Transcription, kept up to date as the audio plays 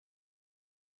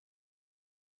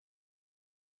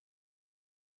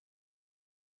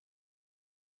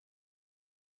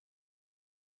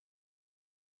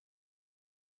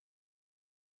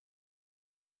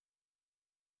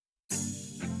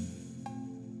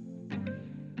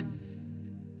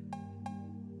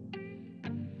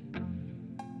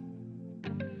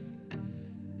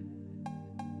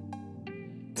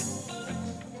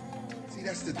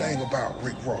That's the thing about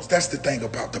Rick Ross. That's the thing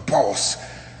about the boss.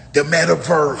 The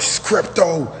metaverse,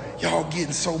 crypto. Y'all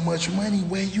getting so much money.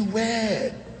 Where you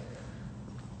at?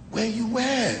 Where you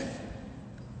at?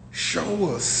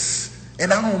 Show us.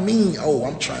 And I don't mean,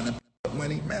 I'm trying to make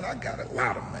money. Man, I got a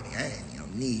lot of money. I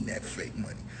ain't need that fake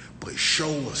money. But show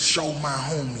us, show my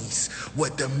homies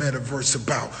what the metaverse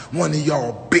about. One of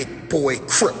y'all big boy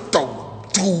crypto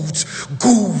dudes,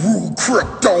 guru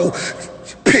crypto,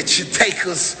 picture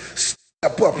takers,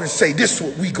 step up and say, this is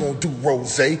what we gonna do,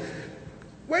 Rose.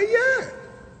 Where you at?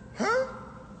 Huh?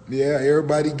 Yeah,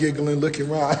 everybody giggling,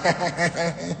 looking around.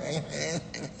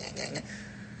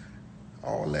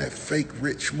 All that fake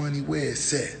rich money, where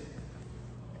it's at?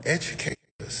 Educate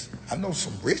us. I know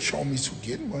some rich homies who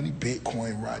getting money,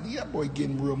 Bitcoin, Rodney. That boy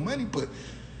getting real money, but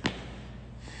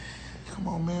come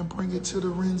on, man, bring it to the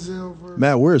Renzel verse.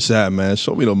 Matt, where's that, man?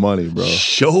 Show me the money, bro.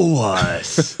 Show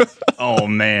us. Oh,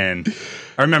 man.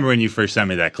 I remember when you first sent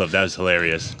me that clip. That was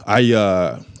hilarious.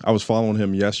 I was following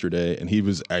him yesterday, and he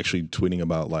was actually tweeting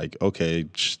about, like, okay,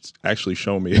 actually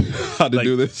show me how to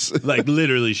do this. Like,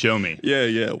 literally show me.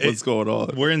 Yeah. What's going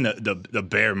on? We're in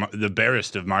the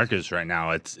barest of markets right now.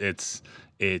 It's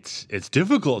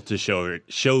difficult to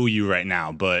show you right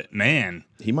now, but man,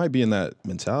 he might be in that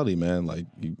mentality, man. Like,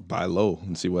 you buy low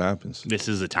and see what happens. This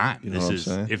is the time. You know what I'm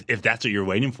saying? If that's what you're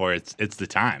waiting for, it's the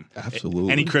time.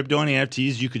 Absolutely. Any crypto, any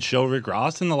NFTs you could show Rick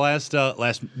Ross in the last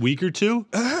week or two?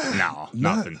 No,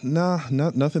 nothing.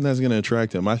 Nothing that's going to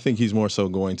attract him. I think he's more so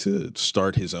going to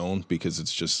start his own because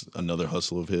it's just another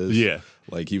hustle of his. Yeah.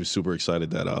 Like, he was super excited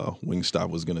that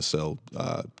Wingstop was going to sell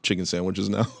chicken sandwiches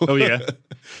now. Oh yeah,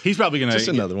 he's probably going to just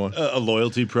another one. A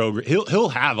loyalty program. He'll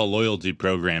have a loyalty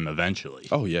program eventually.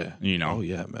 Oh yeah, you know. Oh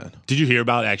yeah, man. Did you hear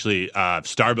about actually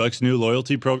Starbucks' new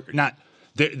loyalty program? Not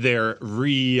their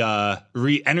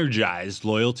re-energized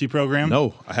loyalty program.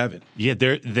 No, I haven't. Yeah,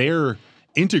 they're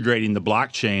integrating the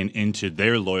blockchain into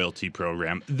their loyalty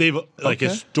program. They've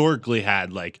historically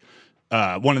had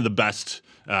one of the best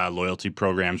loyalty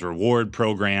programs, reward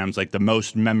programs, like the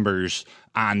most members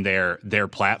on their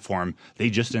platform. They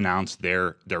just announced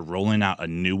they're rolling out a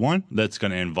new one that's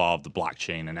going to involve the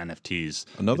blockchain and NFTs.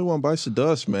 Another one bites the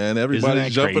dust, man.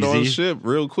 Everybody's jumping on ship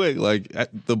real quick. Like,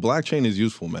 the blockchain is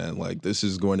useful, man. Like, this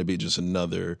is going to be just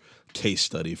another case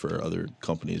study for other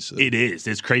companies. It is.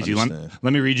 It's crazy. Let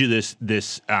me read you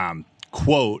this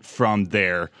quote from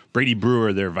Brady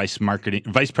Brewer, their vice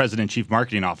president, chief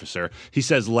marketing officer. He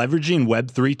says, leveraging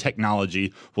Web3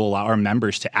 technology will allow our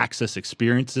members to access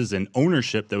experiences and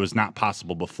ownership that was not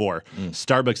possible before.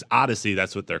 Starbucks Odyssey,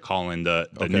 that's what they're calling the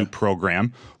new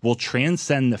program, will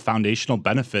transcend the foundational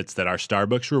benefits that our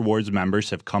Starbucks Rewards members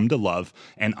have come to love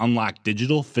and unlock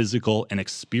digital, physical, and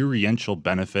experiential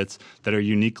benefits that are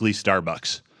uniquely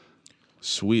Starbucks.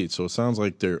 Sweet. So it sounds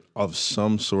like they're of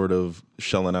some sort of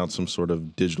shelling out some sort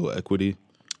of digital equity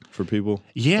for people.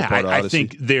 Yeah, I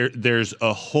think there's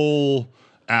a whole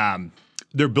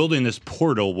they're building this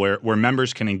portal where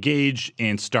members can engage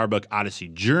in Starbucks Odyssey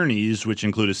journeys, which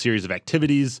include a series of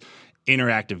activities,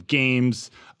 interactive games,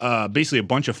 basically a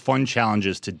bunch of fun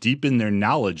challenges to deepen their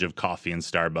knowledge of coffee and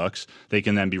Starbucks. They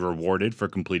can then be rewarded for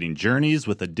completing journeys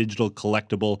with a digital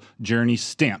collectible journey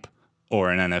stamp or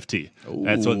an NFT. Ooh.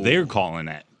 That's what they're calling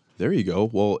it. There you go.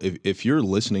 Well, if you're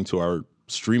listening to our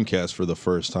Streamcast for the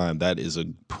first time, that is a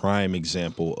prime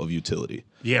example of utility.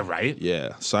 Yeah, right?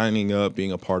 Yeah. Signing up,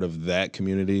 being a part of that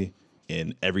community,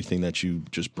 and everything that you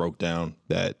just broke down,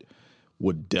 that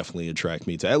would definitely attract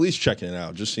me to at least checking it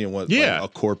out, just seeing what a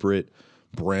corporate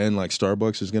brand like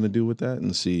Starbucks is going to do with that,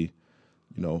 and see,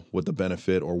 what the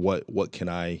benefit or what can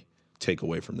I take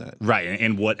away from that. Right.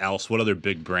 And what else? What other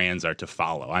big brands are to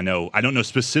follow? I don't know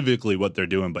specifically what they're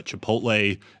doing, but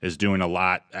Chipotle is doing a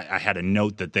lot. I had a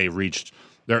note that they're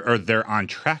on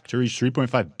track to reach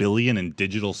 3.5 billion in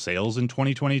digital sales in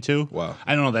 2022. Wow.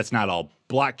 I don't know. That's not all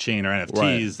blockchain or NFTs.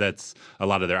 Right. That's a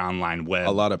lot of their online web.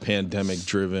 A lot of pandemic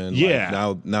driven. Yeah.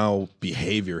 Like now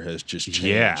behavior has just changed.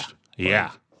 Yeah. Yeah.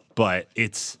 But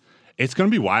it's going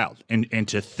to be wild. And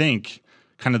to think,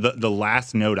 kind of the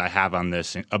last note I have on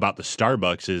this about the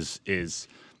Starbucks is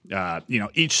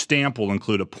each stamp will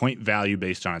include a point value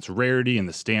based on its rarity, and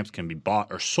the stamps can be bought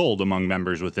or sold among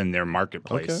members within their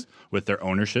marketplace with their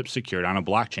ownership secured on a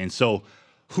blockchain. So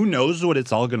who knows what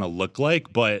it's all going to look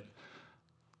like, but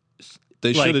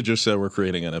they should have just said we're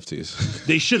creating NFTs.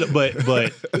 They should have, but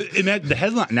in the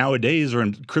headline nowadays or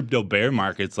in crypto bear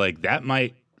markets, like that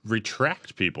might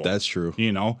retract people. That's true.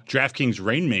 DraftKings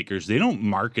Rainmakers, they don't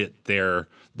market their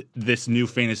this new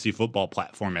fantasy football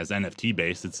platform as NFT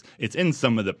based. It's in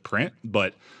some of the print,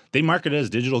 but they market it as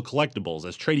digital collectibles,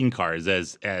 as trading cards,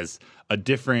 as a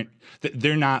different.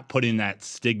 They're not putting that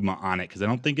stigma on it because I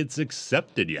don't think it's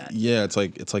accepted yet. Yeah, it's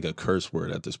like a curse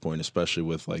word at this point, especially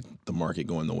with like the market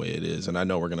going the way it is. And I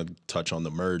know we're gonna touch on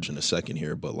the merge in a second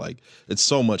here, but like it's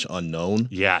so much unknown.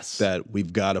 Yes, that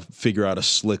we've got to figure out a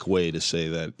slick way to say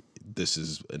that this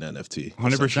is an NFT.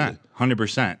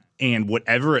 100%. And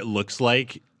whatever it looks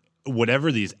like,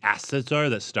 whatever these assets are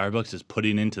that Starbucks is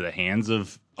putting into the hands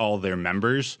of all their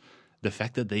members, the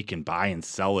fact that they can buy and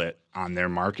sell it on their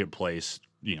marketplace,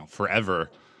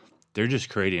 forever, they're just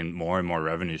creating more and more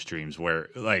revenue streams where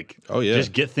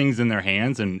just get things in their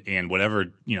hands and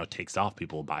whatever, takes off,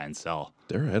 people will buy and sell.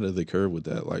 They're ahead of the curve with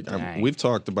that. Like we've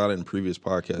talked about it in previous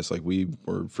podcasts. Like we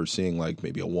were foreseeing like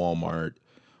maybe a Walmart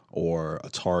or a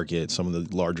Target, some of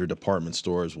the larger department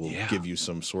stores will give you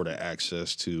some sort of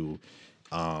access to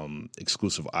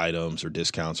exclusive items or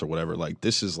discounts or whatever. Like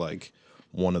this is like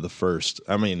one of the first.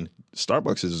 I mean,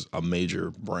 Starbucks is a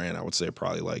major brand. I would say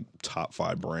probably like top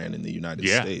 5 brand in the United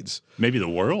States. Maybe the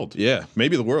world. Yeah,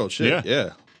 maybe the world. Shit.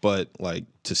 Yeah. But like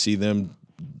to see them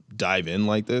dive in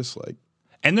like this, like.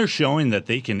 And they're showing that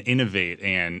they can innovate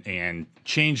and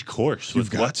change course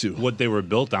with what they were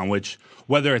built on, which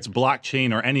whether it's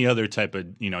blockchain or any other type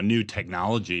of new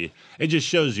technology, it just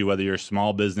shows you whether you're a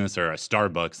small business or a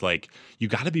Starbucks, like you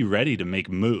got to be ready to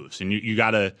make moves and you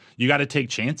gotta take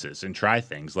chances and try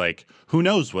things. Like who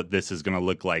knows what this is going to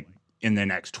look like in the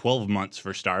next 12 months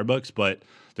for Starbucks, but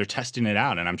they're testing it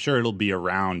out, and I'm sure it'll be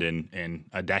around in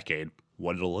a decade.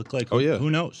 What it'll look like,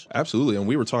 who knows? Absolutely. And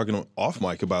we were talking off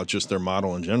mic about just their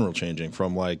model in general changing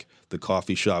from like the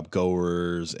coffee shop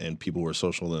goers and people who are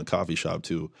social in the coffee shop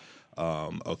to,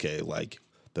 like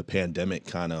the pandemic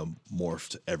kind of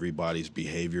morphed everybody's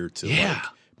behavior to like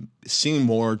seem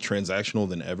more transactional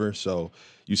than ever. So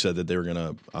you said that they were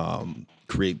going to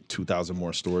create 2,000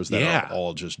 more stores that are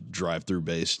all just drive-through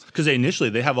based. Because initially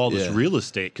they have all this real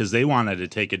estate because they wanted to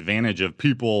take advantage of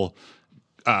people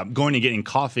going and getting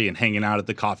coffee and hanging out at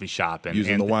the coffee shop and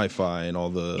using the Wi-Fi and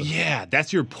all the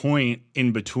that's your point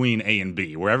in between A and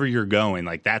B. Wherever you're going,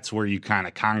 like that's where you kind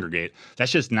of congregate.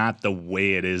 That's just not the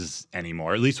way it is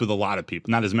anymore, at least with a lot of people,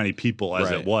 not as many people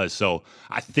as it was. So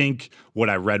I think what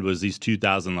I read was these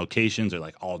 2,000 locations are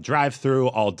like all drive-through,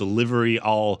 all delivery,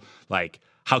 all like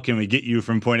how can we get you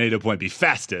from point A to point B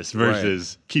fastest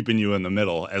versus keeping you in the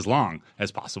middle as long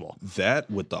as possible. That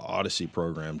with the Odyssey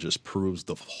program just proves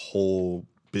the whole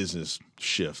business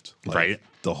shift. Right.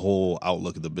 The whole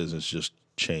outlook of the business just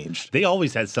changed. They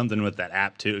always had something with that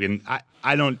app too. And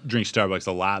I don't drink Starbucks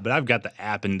a lot, but I've got the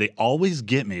app and they always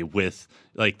get me with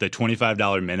like the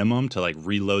 $25 minimum to like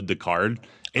reload the card.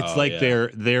 It's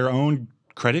their own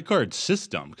credit card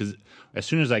system because as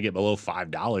soon as I get below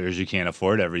 $5, you can't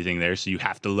afford everything there, so you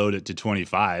have to load it to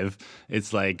 $25.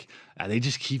 It's like they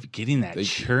just keep getting that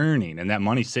churning and that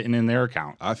money sitting in their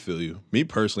account. I feel you. Me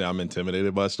personally, I'm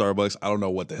intimidated by Starbucks. I don't know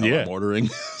what the hell I'm ordering.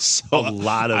 So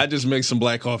I just make some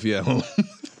black coffee at home.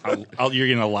 You're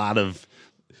getting a lot of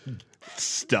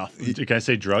stuff. Can I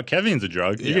say drug? Caffeine's a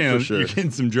drug. For sure. You're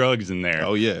getting some drugs in there.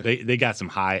 Oh, yeah. They got some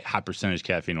high percentage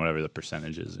caffeine, whatever the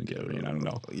percentage is in caffeine. I don't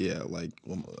know. Yeah, like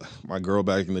my girl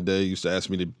back in the day used to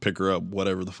ask me to pick her up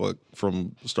whatever the fuck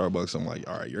from Starbucks. I'm like,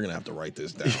 all right, you're going to have to write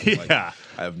this down. Like, I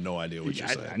have no idea what you're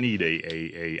saying. I need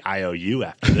a IOU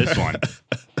after this one.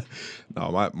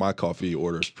 No, my coffee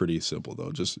order is pretty simple,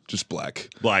 though. Just black.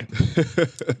 Black. Do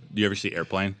you ever see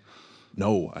Airplane?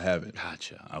 No, I haven't.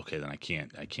 Gotcha. Okay, then I can't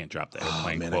drop the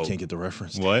Airplane man, quote. I can't get the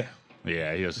reference. What?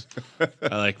 Yeah, he goes,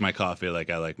 I like my coffee like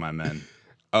I like my men.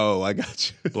 Oh, I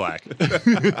got you. Black. So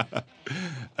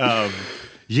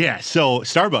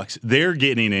Starbucks, they're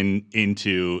getting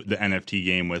into the NFT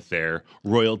game with their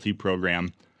royalty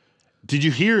program. Did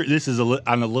you hear, this is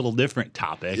on a little different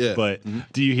topic, but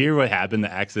do you hear what happened,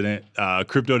 the accident?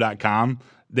 Crypto.com,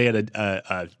 they had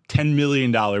a $10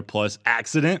 million plus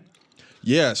accident.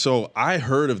 Yeah, so I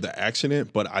heard of the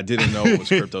accident, but I didn't know it was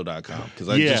Crypto.com because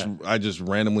I just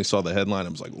randomly saw the headline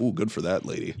and was like, ooh, good for that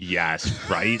lady. Yes,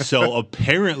 right? So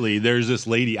apparently there's this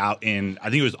lady out in,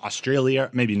 I think it was Australia,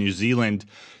 maybe New Zealand.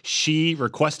 She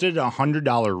requested a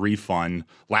 $100 refund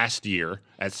last year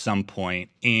at some point,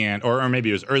 or maybe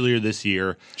it was earlier this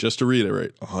year. Just to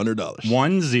reiterate, $100.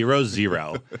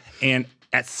 100. And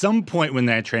at some point when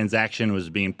that transaction was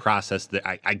being processed,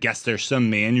 I guess there's some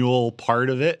manual part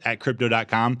of it at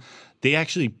Crypto.com. They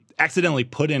actually accidentally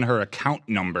put in her account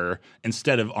number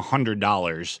instead of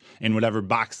 $100 in whatever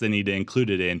box they need to include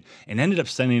it in, and ended up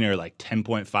sending her like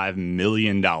 $10.5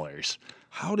 million.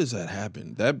 How does that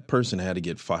happen? That person had to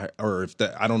get fired, or if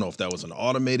that, I don't know if that was an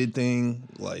automated thing.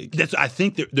 Like I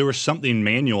think there was something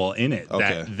manual in it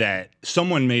that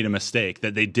someone made a mistake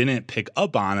that they didn't pick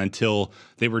up on until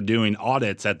they were doing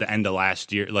audits at the end of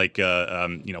last year, like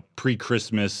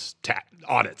pre-Christmas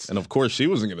audits. And of course, she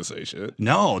wasn't going to say shit.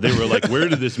 No, they were like, "Where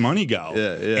did this money go?"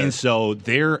 Yeah. And so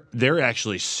they're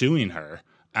actually suing her.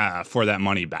 For that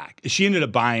money back. She ended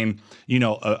up buying,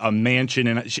 a mansion,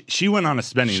 and she went on a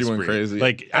spending spree. She went crazy.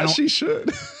 Like, as she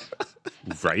should.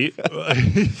 Right?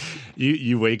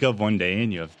 you wake up one day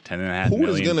and you have $10.5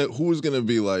 million. Who is gonna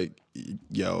be like,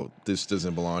 yo, this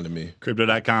doesn't belong to me?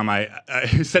 Crypto.com, I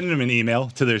sent them an email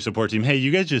to their support team. Hey,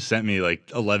 you guys just sent me like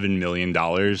 $11 million.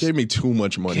 Gave me too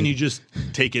much money. Can you just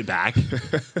take it back?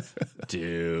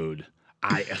 Dude.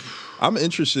 I'm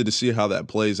interested to see how that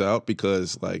plays out,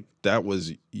 because like that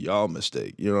was y'all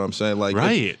mistake. You know what I'm saying? Like,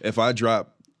 right. If I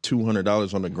drop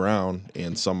 $200 on the ground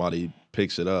and somebody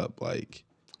picks it up, like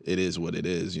it is what it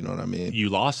is. You know what I mean? You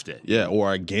lost it. Yeah. Or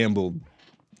I gambled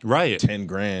right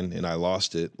 $10,000 and I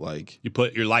lost it. Like, you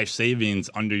put your life savings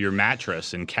under your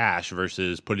mattress in cash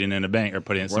versus putting it in a bank or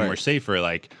putting it somewhere safer.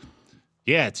 Like,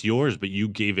 yeah, it's yours, but you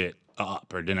gave it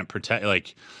up or didn't protect.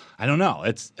 Like, I don't know.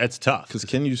 It's tough. Because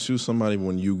can you sue somebody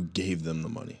when you gave them the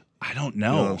money? I don't know.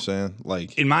 You know what I'm saying?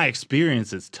 Like, in my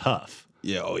experience, it's tough.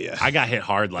 Yeah. Oh yeah. I got hit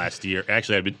hard last year.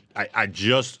 Actually, I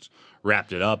just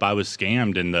wrapped it up. I was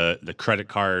scammed in the credit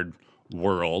card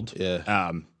world.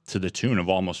 Yeah. To the tune of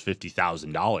almost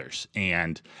 $50,000,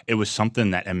 and it was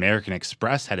something that American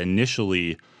Express had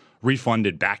initially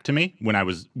refunded back to me when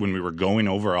we were going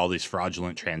over all these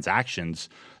fraudulent transactions.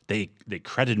 They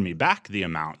credited me back the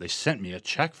amount. They sent me a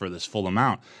check for this full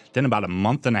amount. Then about a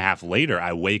month and a half later,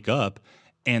 I wake up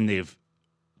and they've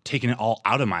taken it all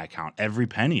out of my account, every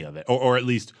penny of it, or at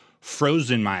least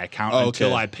frozen my account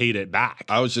until I paid it back.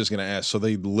 I was just going to ask, so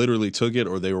they literally took it,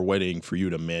 or they were waiting for you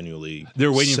to manually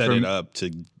set it up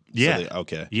to yeah.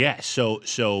 Okay. Yeah. So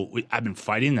I've been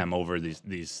fighting them over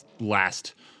these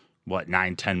last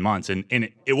 9-10 months, and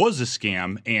it was a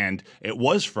scam, and it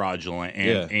was fraudulent,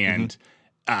 and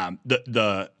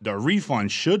the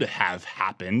refund should have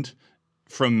happened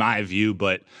from my view,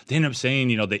 but they ended up saying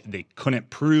they couldn't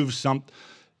prove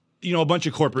a bunch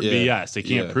of corporate BS. They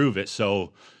can't prove it,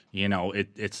 so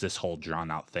it's this whole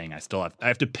drawn out thing. I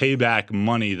have to pay back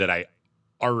money that I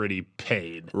already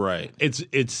paid. Right.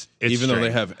 It's even though they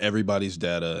have everybody's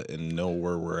data and know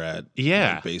where we're at.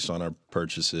 Yeah. Like, based on our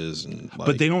purchases and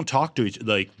but they don't talk to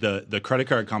the credit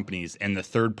card companies and the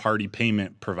third party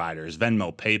payment providers,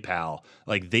 Venmo, PayPal.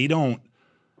 Like, they don't.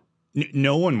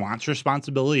 No one wants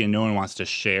responsibility, and no one wants to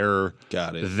share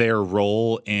their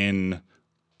role in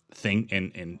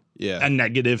a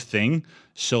negative thing.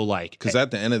 So because at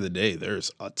the end of the day,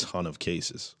 there's a ton of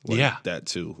cases. That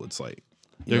too. It's like.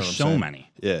 There's so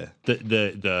many. Yeah.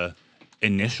 The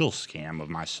initial scam of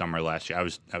my summer last year, I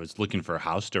was looking for a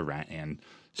house to rent, and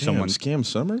someone scammed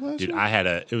summer last year. Dude, I had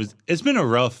it's been a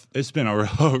rough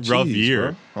year.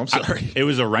 Bro. I'm sorry. It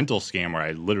was a rental scam where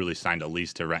I literally signed a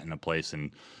lease to rent in a place,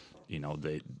 and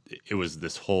it was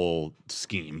this whole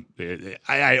scheme.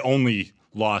 I only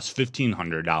lost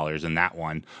 $1,500 in that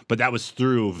one, but that was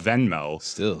through Venmo.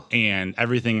 Still, and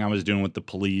everything I was doing with the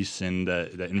police and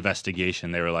the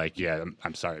investigation, they were like, "Yeah,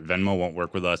 I'm sorry, Venmo won't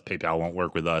work with us, PayPal won't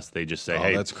work with us." They just say,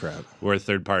 "Hey, that's crap. We're a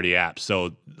third-party app."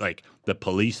 So, like, the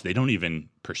police, they don't even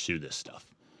pursue this stuff.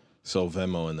 So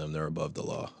Venmo and them, they're above the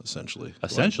law, essentially.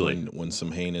 Essentially, like when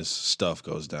some heinous stuff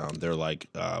goes down, they're like,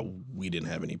 "We didn't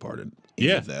have any part in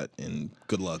any of that, and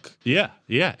good luck." Yeah.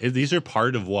 These are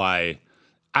part of why.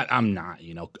 I'm not,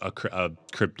 a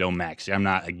crypto maxi. I'm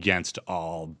not against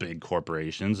all big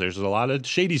corporations. There's a lot of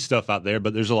shady stuff out there,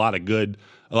 but there's a lot of good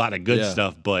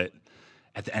stuff. But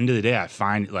at the end of the day, I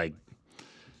find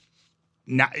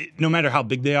no matter how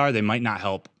big they are, they might not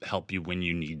help you when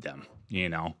you need them.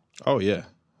 Oh yeah,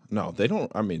 no, they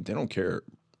don't. I mean, they don't care.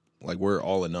 Like, we're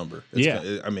all a number.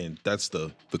 I mean, that's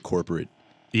the corporate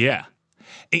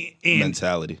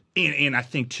mentality. And I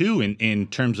think too, in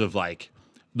terms of like.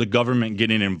 The government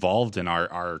getting involved in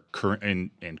our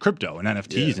current in crypto and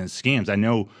NFTs and scams. I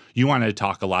know you wanted to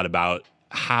talk a lot about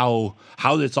how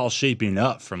it's all shaping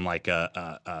up from like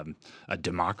a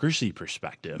democracy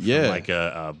perspective, from like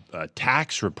a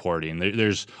tax reporting.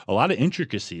 There's a lot of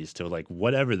intricacies to like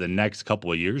whatever the next couple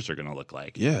of years are going to look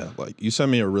like. Yeah, like you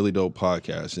sent me a really dope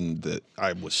podcast, and that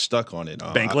I was stuck on it.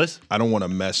 Bankless. I don't want to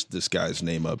mess this guy's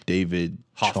name up. David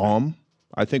Chaum,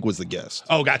 I think, was the guest.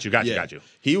 Oh, got you.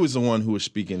 He was the one who was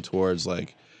speaking towards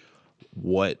like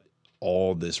what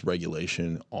all this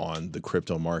regulation on the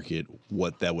crypto market,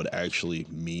 what that would actually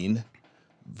mean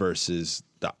versus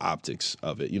the optics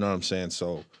of it. You know what I'm saying?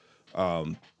 So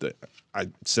I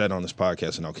said on this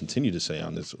podcast, and I'll continue to say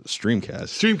on this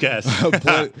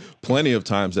streamcast, plenty of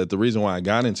times that the reason why I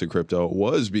got into crypto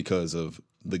was because of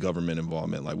the government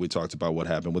involvement. Like we talked about what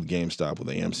happened with GameStop, with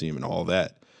AMC, and all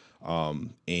that,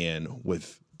 and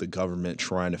with the government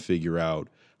trying to figure out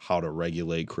how to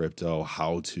regulate crypto,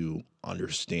 how to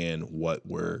understand what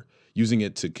we're using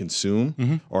it to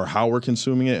consume or how we're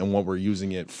consuming it and what we're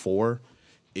using it for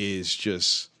is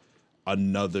just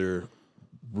another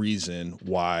reason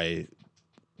why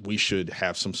we should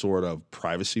have some sort of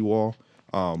privacy wall.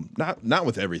 Not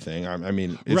with everything. I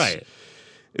mean,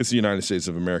 it's the United States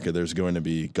of America. There's going to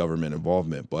be government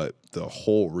involvement, but the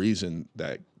whole reason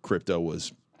that crypto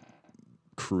was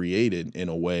created in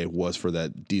a way was for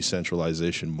that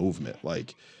decentralization movement.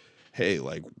 Like, hey,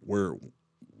 like we're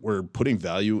putting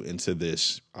value into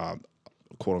this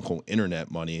quote unquote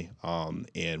internet money,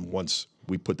 and once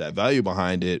we put that value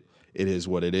behind it, it is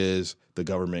what it is. The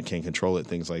government can control it,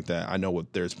 things like that. I know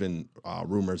there's been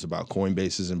rumors about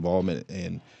Coinbase's involvement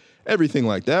and everything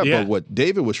like that. Yeah. But what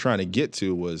David was trying to get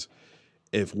to was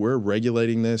if we're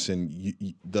regulating this and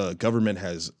the government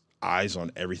has eyes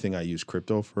on everything I use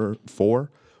crypto for,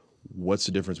 what's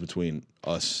the difference between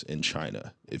us and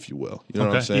China, if you will? You know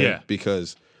what I'm saying? Yeah.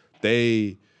 Because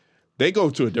they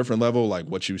go to a different level, like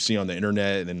what you see on the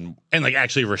internet, and like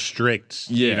actually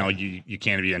restrict. You know, you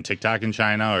can't be on TikTok in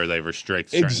China, or they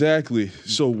restrict. Exactly.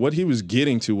 So what he was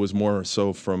getting to was more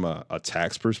so from a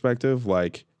tax perspective.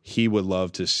 Like he would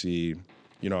love to see,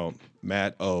 you know,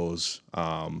 Matt owes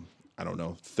I don't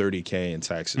know, $30K in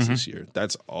taxes this year.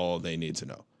 That's all they need to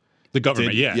know. The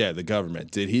government, yeah, the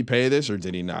government. Did he pay this or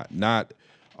did he not? Not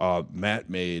Matt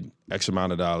made X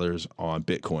amount of dollars on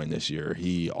Bitcoin this year.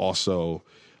 He also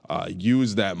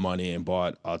used that money and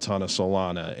bought a ton of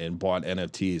Solana and bought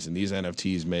NFTs, and these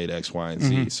NFTs made X, Y, and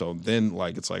Z. So then,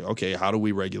 like, it's like, okay, how do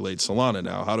we regulate Solana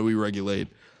now? How do we regulate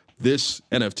this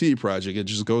NFT project? It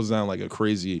just goes down like a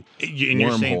crazy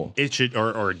wormhole. It should,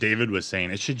 or David was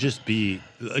saying, it should just be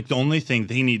like the only thing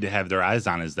they need to have their eyes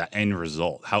on is the end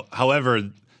result.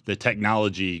 However, the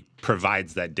technology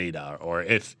provides that data, or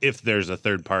if there's a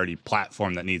third party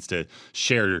platform that needs to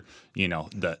share, you know,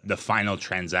 the final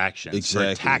transactions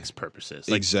for tax purposes.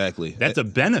 Like, that's a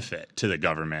benefit to the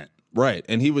government. Right.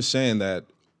 And he was saying that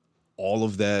all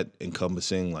of that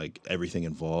encompassing like everything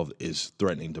involved is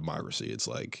threatening democracy. It's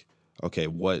like, okay,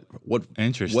 what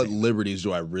liberties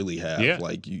do I really have? Yeah.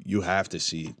 Like you have to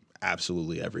see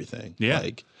absolutely everything. Yeah.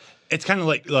 Like it's kind of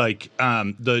like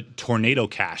the Tornado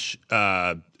Cash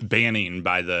banning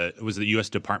by the U.S.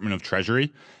 Department of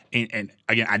Treasury. And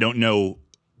again, I don't know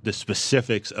the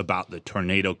specifics about the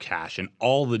Tornado Cash and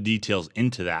all the details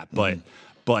into that, but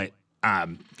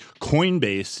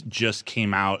Coinbase just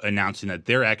came out announcing that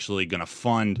they're actually going to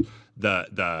fund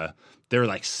there are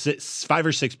like 5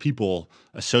 or 6 people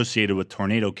associated with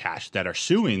Tornado Cash that are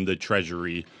suing the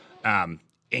Treasury. And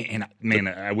man,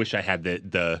 I wish I had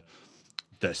the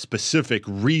specific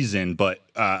reason, but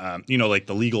you know, like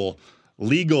the legal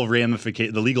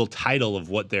ramification, the legal title of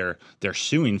what they're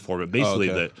suing for. But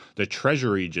basically, the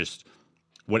Treasury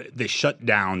they shut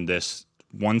down this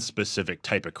one specific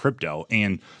type of crypto,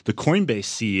 and the Coinbase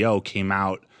CEO came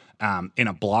out in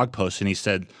a blog post and he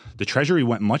said the Treasury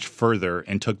went much further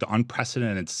and took the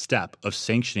unprecedented step of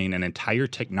sanctioning an entire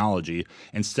technology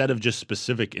instead of just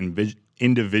specific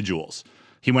individuals.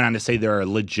 He went on to say there are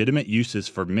legitimate uses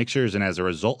for mixers, and as a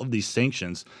result of these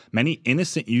sanctions, many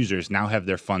innocent users now have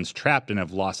their funds trapped and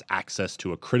have lost access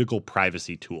to a critical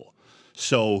privacy tool.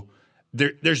 So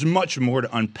there's much more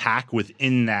to unpack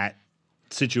within that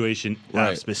situation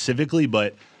specifically,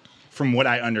 but from what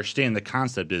I understand, the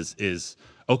concept is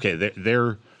okay.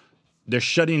 They're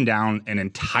shutting down an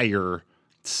entire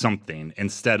something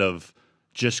instead of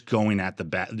just going at the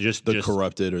bad, just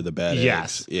corrupted or the bad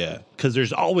eggs. Yeah. Because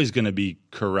there's always going to be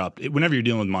corrupt whenever you're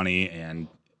dealing with money and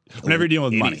whenever you're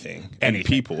dealing with anything. And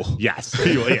people. Yes.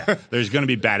 People, yeah. There's going to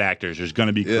be bad actors. There's going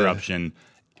to be corruption,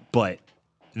 but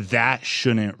that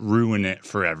shouldn't ruin it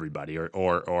for everybody,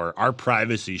 or our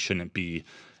privacy shouldn't be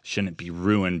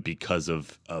ruined because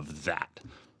of that.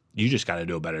 You just got to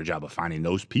do a better job of finding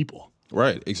those people.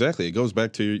 Right. Exactly. It goes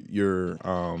back to your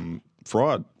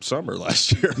fraud summer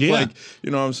last year. Yeah. Like,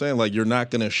 you know what I'm saying? Like, you're not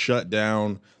going to shut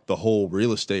down the whole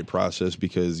real estate process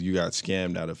because you got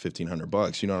scammed out of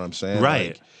 $1,500. You know what I'm saying?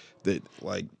 Right.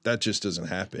 That just doesn't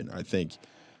happen. I think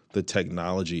the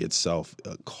technology itself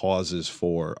causes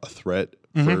for a threat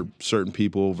for certain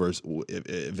people versus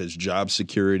if it's job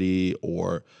security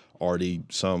or already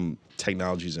some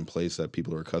technologies in place that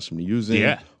people are accustomed to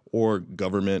using or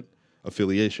government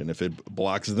affiliation. If it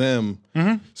blocks them,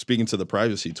 speaking to the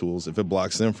privacy tools, if it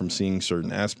blocks them from seeing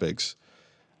certain aspects,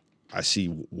 I see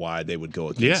why they would go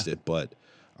against it, but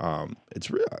it's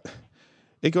real.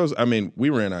 It goes. I mean, we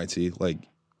were in IT. Like,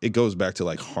 it goes back to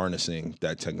like harnessing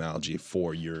that technology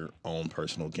for your own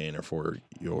personal gain or for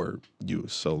your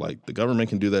use. So like the government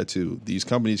can do that too. These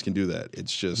companies can do that.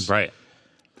 It's just right.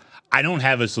 I don't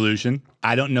have a solution.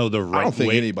 I don't know the right way. I don't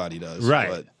think anybody does. Right.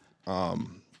 But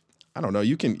I don't know.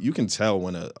 You can tell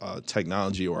when a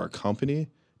technology or a company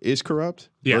is corrupt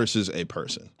versus a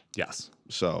person. Yes.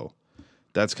 So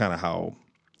that's kind of how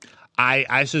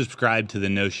I subscribe to the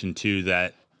notion too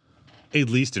that, at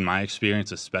least in my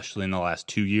experience, especially in the last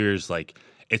 2 years, like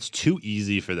it's too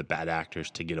easy for the bad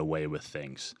actors to get away with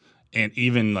things, and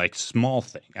even like small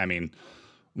thing. I mean,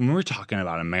 when we're talking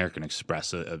about American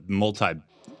Express, a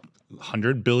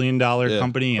multi-$100 billion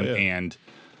company, and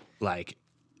like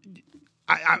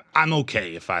I'm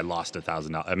okay if I lost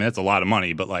 $1,000. I mean, that's a lot of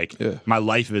money, but like my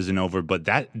life isn't over. But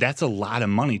that's a lot of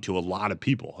money to a lot of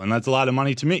people, and that's a lot of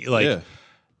money to me. Like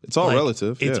it's all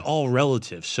relative. It's all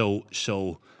relative.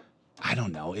 So. I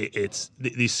don't know.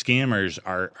 These scammers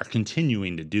are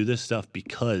continuing to do this stuff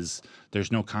because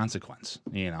there's no consequence.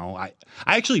 You know, I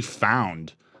actually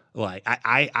found like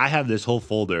I have this whole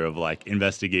folder of like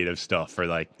investigative stuff for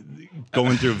like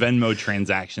going through Venmo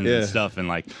transactions and stuff, and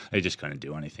like I just couldn't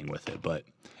do anything with it. But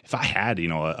if I had, you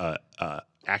know, a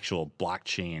actual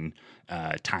blockchain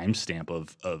timestamp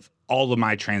of all of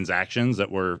my transactions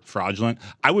that were fraudulent,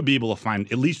 I would be able to find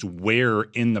at least where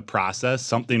in the process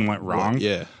something went wrong.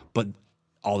 Yeah. But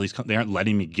all these they aren't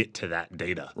letting me get to that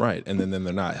data. Right. And then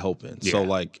they're not helping. Yeah. So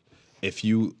like if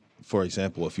you, for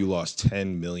example, if you lost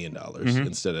 $10 million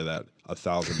instead of that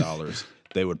 $1,000,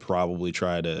 they would probably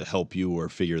try to help you or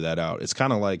figure that out. It's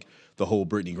kind of like the whole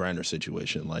Brittany Griner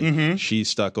situation. Like she's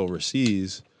stuck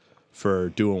overseas for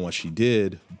doing what she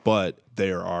did, but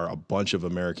there are a bunch of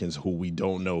Americans who we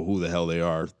don't know who the hell they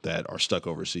are that are stuck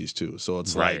overseas too. So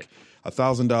it's like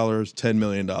 $1,000, $10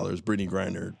 million, Brittany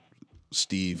Griner,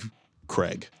 Steve,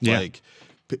 Craig. Like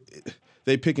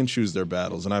they pick and choose their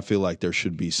battles, and I feel like there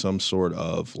should be some sort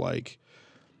of like,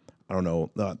 I don't know,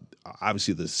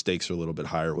 obviously the stakes are a little bit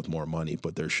higher with more money,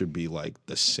 but there should be like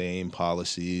the same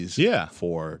policies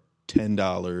for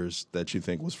 $10 that you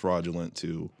think was fraudulent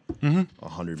to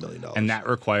 $100 million. And that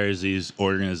requires these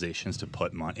organizations to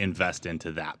put invest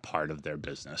into that part of their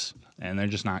business. And they're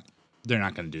not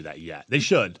going to do that yet. They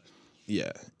should.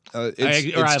 Yeah.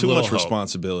 It's too much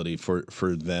responsibility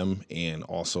for them, and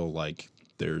also like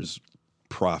there's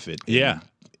profit in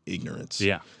ignorance.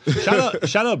 Yeah.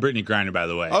 Shout out Brittany Griner, by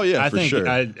the way. Oh yeah, I think sure.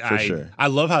 I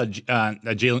love how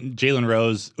Jalen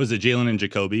Rose, was it Jalen and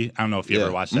Jacoby? I don't know if you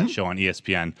ever watched that show on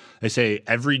ESPN. They say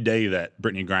every day that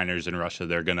Brittany Griner's in Russia,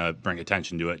 they're gonna bring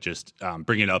attention to it. Just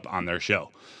bring it up on their show,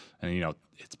 and you know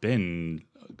it's been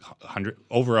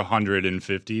over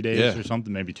 150 days or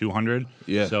something, maybe 200.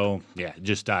 Yeah. So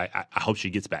just I hope she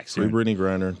gets back soon. Free Brittany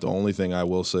Griner. The only thing I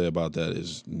will say about that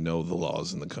is know the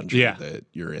laws in the country that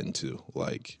you're into.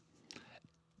 Like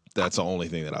that's the only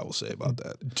thing that I will say about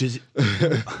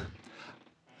that.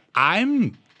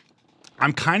 I'm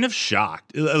kind of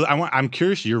shocked. I'm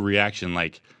curious your reaction.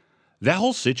 Like that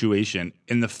whole situation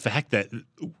and the fact that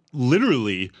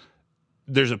literally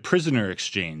there's a prisoner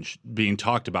exchange being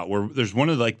talked about where there's one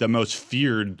of like the most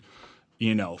feared,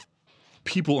 you know,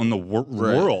 people in the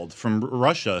world from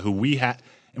Russia who we had,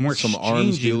 and we're some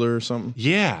arms dealer or something.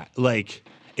 Yeah, like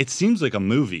it seems like a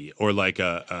movie or like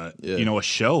a you know, a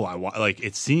show. Like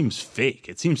it seems fake.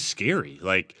 It seems scary.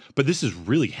 Like, but this is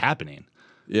really happening.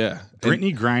 Yeah,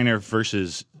 Brittany Griner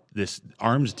versus this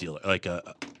arms dealer. Like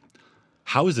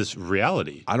how is this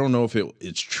reality? I don't know if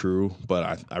it's true,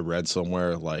 but I read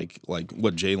somewhere like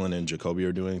what Jalen and Jacoby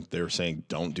are doing. They're saying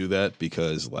don't do that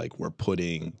because like we're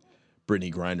putting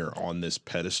Brittany Griner on this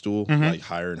pedestal like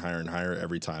higher and higher and higher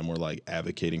every time we're like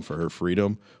advocating for her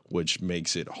freedom, which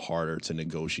makes it harder to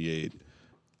negotiate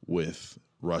with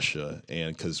Russia,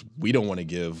 and because we don't want to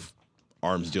give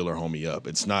arms dealer homie up.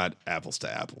 It's not apples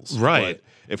to apples, right?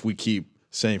 But if we keep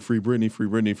saying free Brittany, free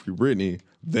Brittany, free Brittany,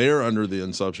 they're under the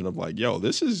assumption of like, yo,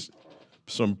 this is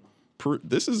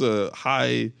a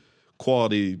high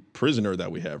quality prisoner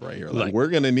that we have right here. Like we're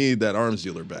gonna need that arms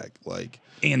dealer back. Like,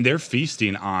 and they're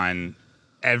feasting on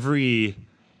everything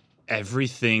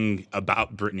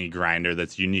about Brittany Griner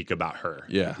that's unique about her.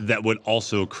 Yeah, that would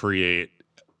also create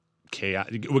chaos.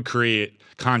 It would create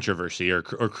controversy or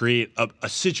create a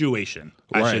situation,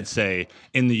 I should say,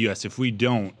 in the U.S. if we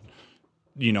don't,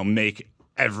 you know, make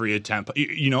every attempt.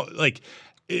 You know, like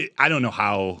I don't know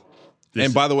how.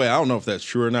 And by the way, I don't know if that's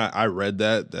true or not. I read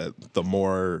that the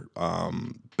more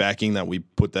backing that we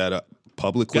put that up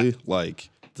publicly, like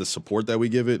the support that we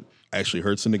give it, actually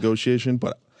hurts the negotiation.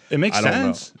 But It makes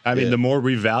sense. I mean, the more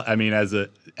we as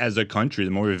a country,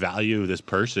 the more we value this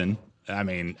person. I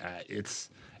mean, it's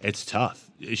tough.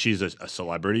 She's a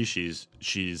celebrity. Is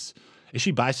she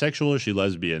bisexual or is she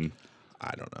lesbian?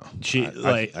 I don't know.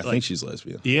 I think she's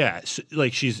lesbian. Yeah,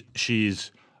 like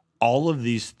she's all of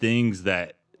these things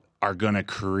that are gonna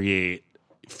create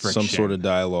friction. Some sort of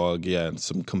dialogue, and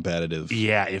some competitive.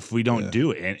 Yeah, if we don't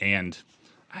do it, and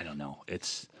I don't know,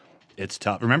 it's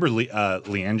tough. Remember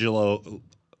LiAngelo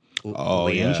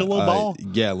Ball?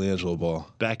 LiAngelo Ball.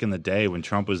 Back in the day when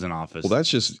Trump was in office. Well,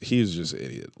 he's just an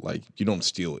idiot. Like, you don't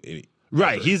steal any.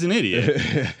 Right, ever. He's an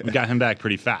idiot. We got him back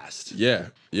pretty fast. Yeah,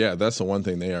 that's the one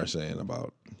thing they are saying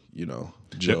about,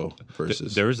 Joe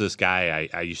versus. There was this guy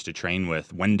I used to train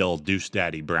with, Wendell Deuce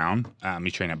Daddy Brown.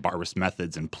 He trained at Barber's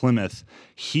Methods in Plymouth.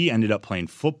 He ended up playing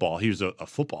football. He was a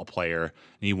football player, and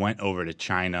he went over to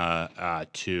China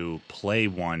to play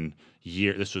 1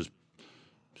 year. This was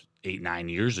 8-9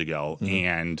 years ago,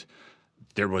 and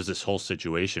there was this whole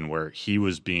situation where he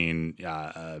was being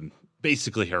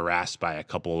basically harassed by a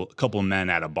couple men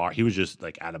at a bar. He was just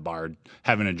like at a bar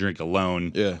having a drink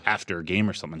alone after a game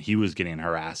or something. He was getting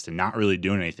harassed and not really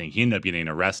doing anything. He ended up getting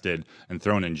arrested and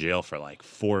thrown in jail for like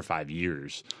 4 or 5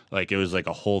 years. Like, it was like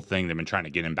a whole thing. They've been trying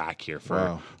to get him back here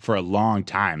for a long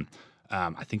time.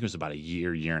 I think it was about a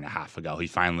year and a half ago. He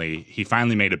finally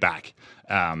made it back.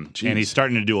 And he's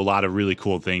starting to do a lot of really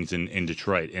cool things in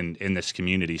Detroit in this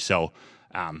community. So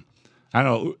I don't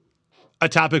know, a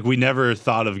topic we never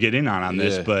thought of getting on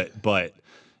this, but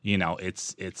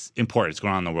it's important. It's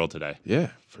going on in the world today. Yeah,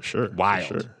 for sure. Wild.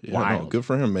 For sure. Yeah, Wild. No, good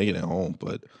for him making it home.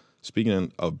 But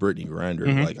speaking of Brittany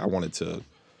Griner, like, I wanted to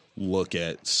look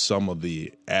at some of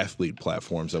the athlete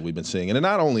platforms that we've been seeing. And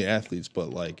not only athletes,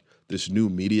 but like this new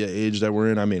media age that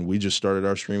we're in. I mean, we just started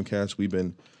our Streamcast. We've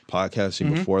been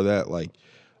podcasting before that. Like,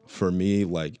 for me,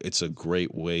 like, it's a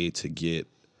great way to get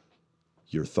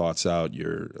your thoughts out,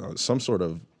 your some sort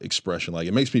of expression. Like,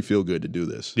 it makes me feel good to do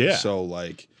this. Yeah. So,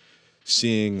 like,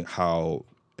 seeing how,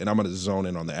 and I'm going to zone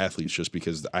in on the athletes just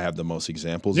because I have the most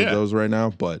examples of those right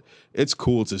now, but it's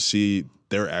cool to see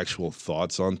their actual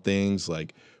thoughts on things,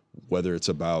 like whether it's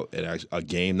about a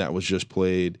game that was just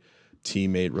played,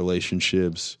 teammate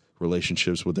relationships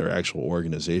with their actual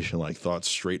organization, like thoughts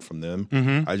straight from them.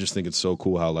 I just think it's so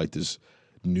cool how, like, this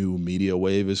new media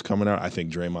wave is coming out. I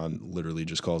think Draymond literally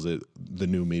just calls it the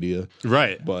new media.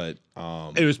 Right. But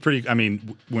it was pretty, I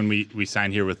mean, when we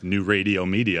signed here with New Radio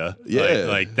Media,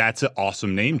 like that's an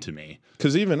awesome name to me.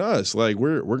 Because even us, like,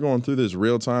 we're going through this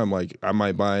real time. Like, I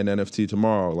might buy an NFT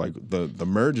tomorrow. Like, the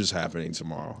merge is happening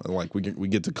tomorrow. And, like, we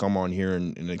get to come on here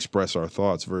and express our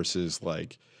thoughts versus,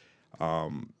 like,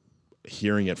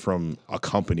 hearing it from a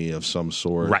company of some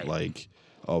sort. Right. Like,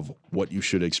 of what you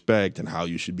should expect and how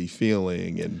you should be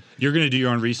feeling. And you're going to do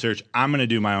your own research. I'm going to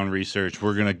do my own research.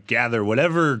 We're going to gather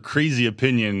whatever crazy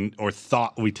opinion or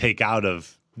thought we take out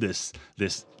of this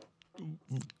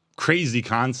crazy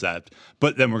concept,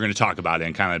 but then we're going to talk about it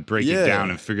and kind of break it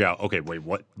down and figure out, okay, wait,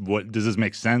 what does this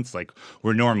make sense? Like,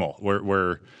 we're normal.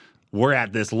 We're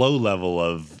at this low level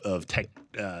of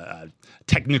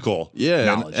technical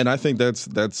knowledge. And I think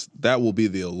that will be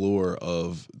the allure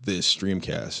of this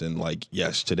Streamcast. And, like,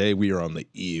 yes, today we are on the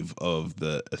eve of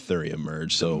the Ethereum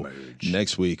merge. So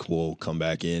next week we'll come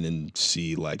back in and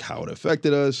see, like, how it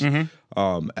affected us.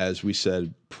 As we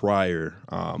said prior,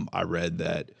 I read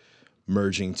that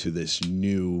merging to this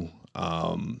new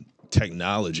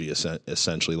technology,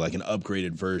 essentially like an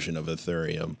upgraded version of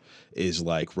Ethereum, is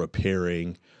like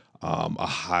repairing a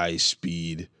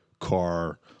high-speed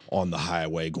car on the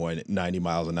highway going at 90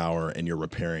 miles an hour, and you're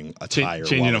repairing a tire,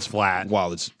 changing a flat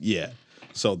while it's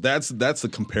So that's the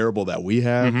comparable that we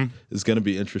have. It's going to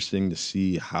be interesting to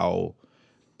see how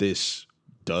this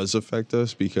does affect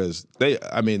us, because they've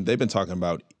been talking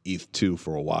about ETH2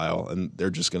 for a while, and they're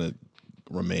just going to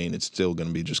remain. It's still going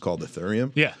to be just called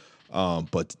Ethereum. Yeah.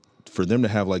 But for them to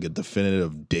have like a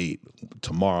definitive date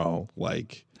tomorrow,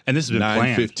 like, and this has been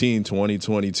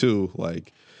 9/15/2022,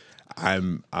 like,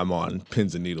 I'm on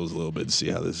pins and needles a little bit to see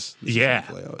how this is gonna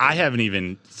play out. I haven't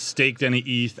even staked any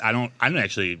ETH. I don't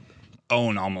actually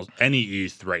own almost any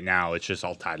ETH right now. It's just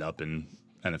all tied up in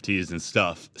NFTs and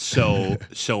stuff. So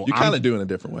you're kind of doing a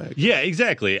different way. Yeah,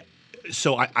 exactly.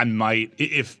 So I might,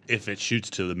 if it shoots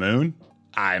to the moon,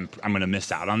 I'm going to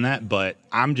miss out on that. But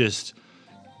I'm just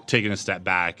taking a step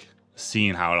back,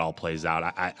 seeing how it all plays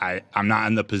out. I'm not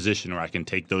in the position where I can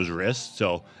take those risks.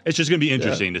 So it's just going to be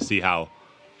interesting to see how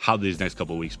these next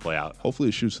couple of weeks play out. Hopefully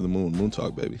it shoots to the moon. Moon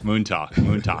talk, baby. Moon talk.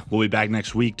 We'll be back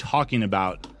next week talking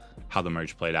about how the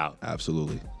merge played out.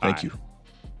 Absolutely. Thank you.